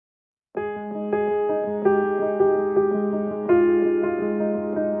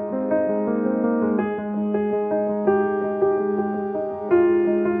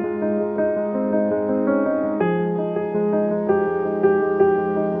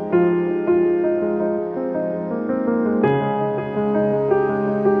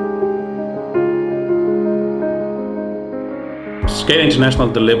SCADA International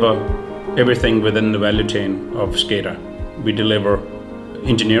deliver everything within the value chain of SCADA. We deliver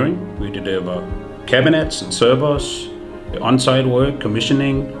engineering, we deliver cabinets and servers, on-site work,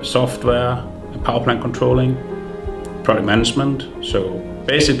 commissioning, software, power plant controlling, product management. So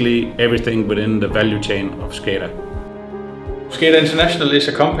basically everything within the value chain of SCADA. SCADA International is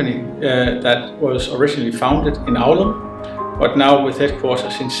a company that was originally founded in Aulum, but now with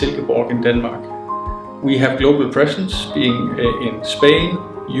headquarters in Silkeborg in Denmark. We have global presence, being in Spain,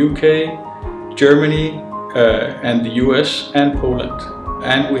 UK, Germany, and the US and Poland.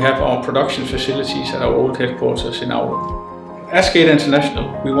 And we have our production facilities at our old headquarters in Aulum. At SCADA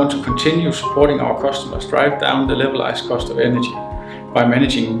International, we want to continue supporting our customers drive down the levelized cost of energy by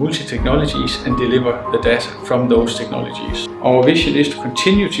managing multi-technologies and deliver the data from those technologies. Our vision is to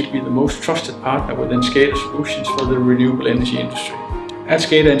continue to be the most trusted partner within SCADA solutions for the renewable energy industry. At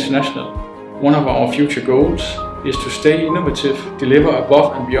SCADA International, one of our future goals is to stay innovative, deliver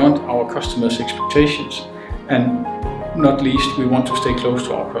above and beyond our customers' expectations, and not least, we want to stay close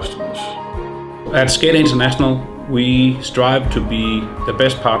to our customers. At SCADA International, we strive to be the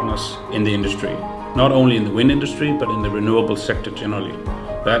best partners in the industry, not only in the wind industry, but in the renewable sector generally.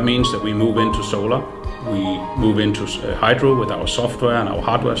 That means that we move into solar, we move into hydro with our software and our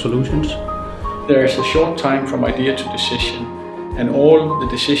hardware solutions. There is a short time from idea to decision, and all the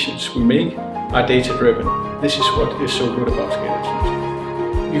decisions we make are data-driven. This is what is so good about SCADA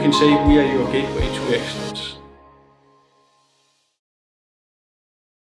International. You can say we are your gateway to excellence.